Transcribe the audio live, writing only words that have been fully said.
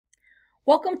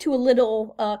Welcome to a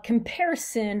little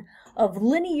comparison of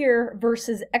linear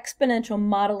versus exponential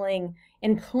modeling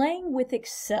and playing with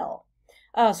Excel.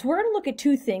 So we're going to look at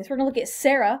two things. We're going to look at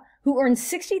Sarah, who earns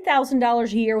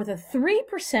 $60,000 a year with a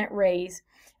 3% raise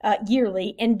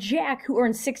yearly, and Jack, who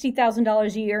earns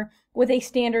 $60,000 a year with a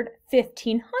standard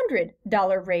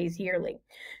 $1,500 raise yearly.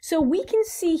 So we can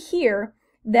see here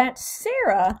that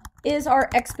Sarah is our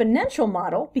exponential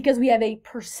model because we have a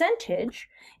percentage,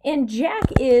 and Jack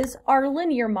is our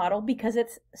linear model because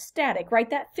it's static, right?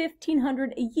 That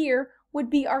 $1,500 a year would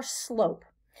be our slope.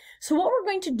 So what we're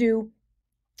going to do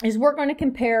is we're going to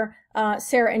compare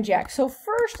Sarah and Jack. So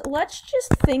first, let's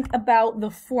just think about the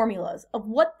formulas of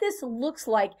what this looks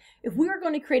like if we were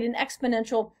going to create an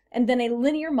exponential and then a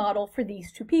linear model for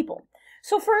these two people.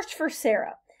 So first, for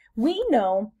Sarah, we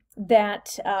know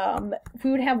that if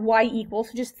we would have y equals,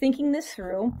 so just thinking this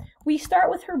through, we start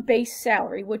with her base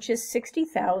salary, which is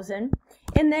 $60,000,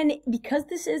 and then because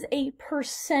this is a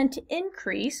percent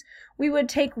increase, we would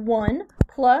take 1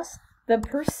 plus the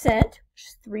percent, which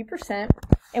is 3%,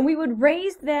 and we would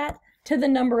raise that to the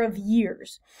number of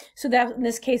years. So that in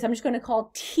this case, I'm just going to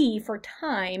call t for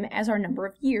time as our number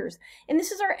of years, and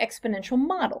this is our exponential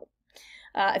model.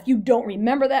 If you don't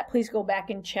remember that, please go back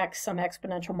and check some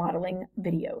exponential modeling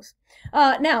videos.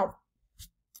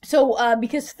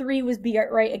 Because 3 was B,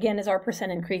 right, again, is our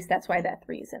percent increase, that's why that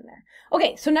 3 is in there.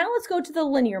 Okay, so now let's go to the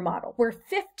linear model, where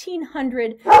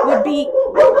 1,500 would be...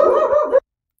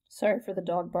 Sorry for the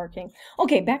dog barking.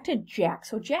 Okay, back to Jack.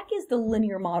 So Jack is the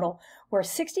linear model, where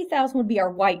 60,000 would be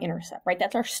our y-intercept, right?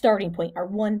 That's our starting point, our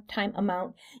one-time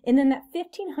amount. And then that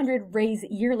 1,500 raise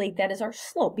yearly, that is our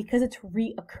slope because it's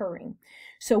reoccurring.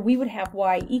 So we would have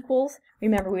y equals,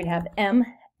 remember we would have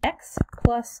mx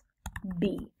plus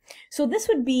b. So this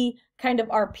would be kind of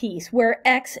our piece, where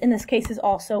x in this case is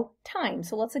also time.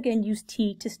 So let's again use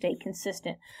t to stay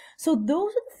consistent. So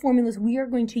those are the formulas we are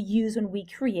going to use when we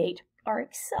create our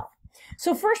Excel.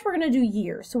 So first we're going to do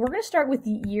years. So we're going to start with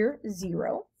year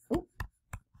 0.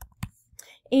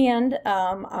 And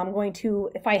I'm going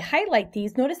to, if I highlight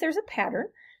these, notice there's a pattern.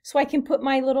 So I can put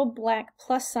my little black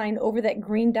plus sign over that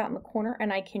green dot in the corner,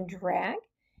 and I can drag,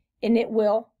 and it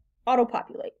will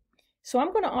auto-populate. So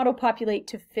I'm going to auto-populate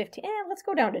to 50, and let's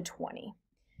go down to 20.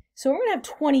 So we're going to have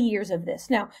 20 years of this.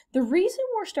 Now, the reason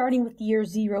we're starting with year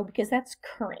 0, because that's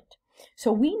current.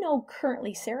 So we know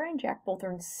currently Sarah and Jack both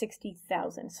earn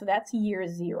 $60,000. So that's year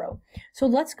 0. So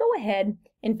let's go ahead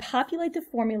and populate the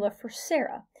formula for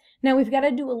Sarah. Now we've got to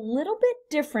do a little bit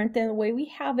different than the way we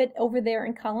have it over there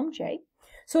in column J.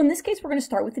 So in this case, we're going to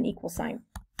start with an equal sign.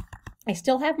 I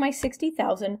still have my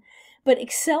 60,000, but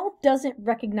Excel doesn't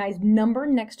recognize number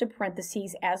next to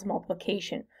parentheses as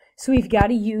multiplication. So we've got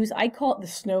to use, I call it the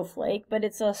snowflake, but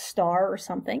it's a star or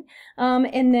something.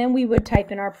 And then we would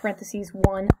type in our parentheses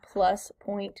 1 plus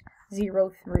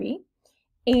 0.03.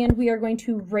 And we are going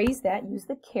to raise that, use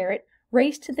the caret,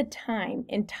 raise to the time.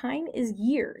 And time is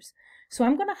years. So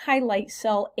I'm going to highlight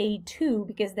cell A2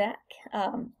 because that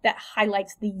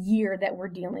highlights the year that we're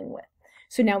dealing with.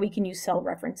 So now we can use cell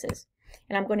references.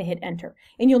 And I'm going to hit enter.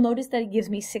 And you'll notice that it gives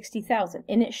me 60,000.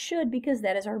 And it should because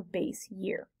that is our base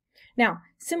year. Now,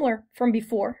 similar from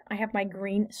before, I have my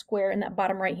green square in that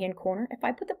bottom right-hand corner. If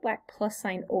I put the black plus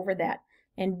sign over that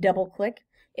and double-click,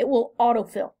 it will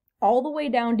autofill all the way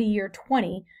down to year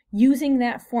 20 using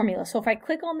that formula. So if I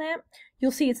click on that,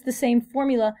 you'll see it's the same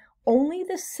formula, only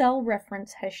the cell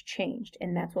reference has changed,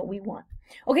 and that's what we want.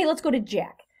 Okay, let's go to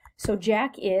Jack. So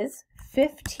Jack is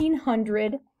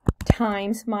 1,500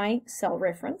 times my cell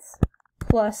reference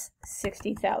plus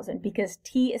 60,000 because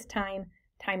T is time,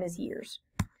 time is years.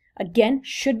 Again,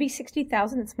 should be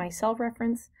 60,000. It's my cell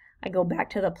reference. I go back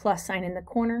to the plus sign in the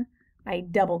corner. I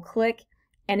double click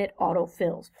and it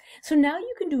autofills. So now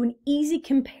you can do an easy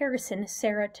comparison,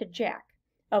 Sarah to Jack,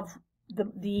 of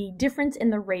the difference in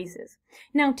the raises.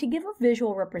 Now to give a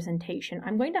visual representation,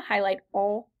 I'm going to highlight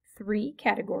all 3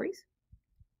 categories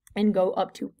and go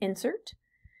up to Insert.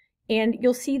 And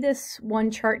you'll see this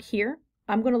one chart here.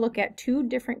 I'm going to look at 2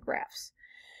 different graphs.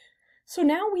 So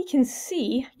now you can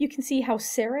see how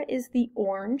Sarah is the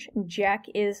orange and Jack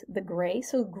is the gray.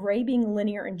 So gray being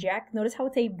linear and Jack, notice how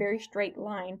it's a very straight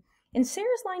line. And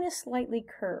Sarah's line is slightly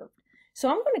curved. So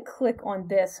I'm going to click on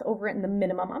this over in the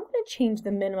minimum. I'm going to change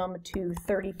the minimum to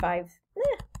 35.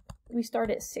 We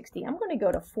start at 60. I'm going to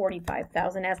go to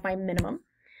 45,000 as my minimum.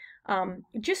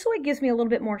 Just so it gives me a little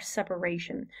bit more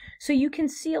separation. So you can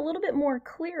see a little bit more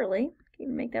clearly.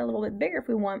 Even make that a little bit bigger if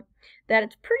we want, that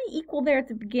it's pretty equal there at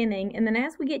the beginning, and then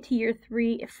as we get to year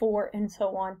 3, 4, and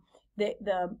so on,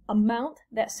 the amount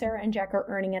that Sarah and Jack are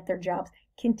earning at their jobs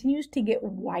continues to get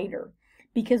wider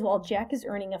Because while Jack is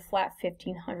earning a flat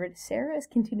 $1,500, Sarah is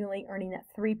continually earning that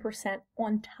 3%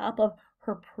 on top of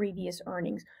her previous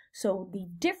earnings. So the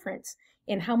difference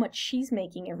in how much she's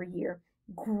making every year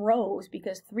grows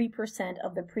because 3%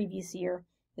 of the previous year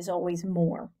is always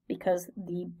more because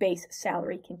the base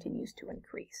salary continues to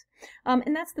increase.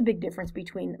 And that's the big difference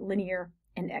between linear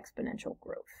and exponential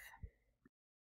growth.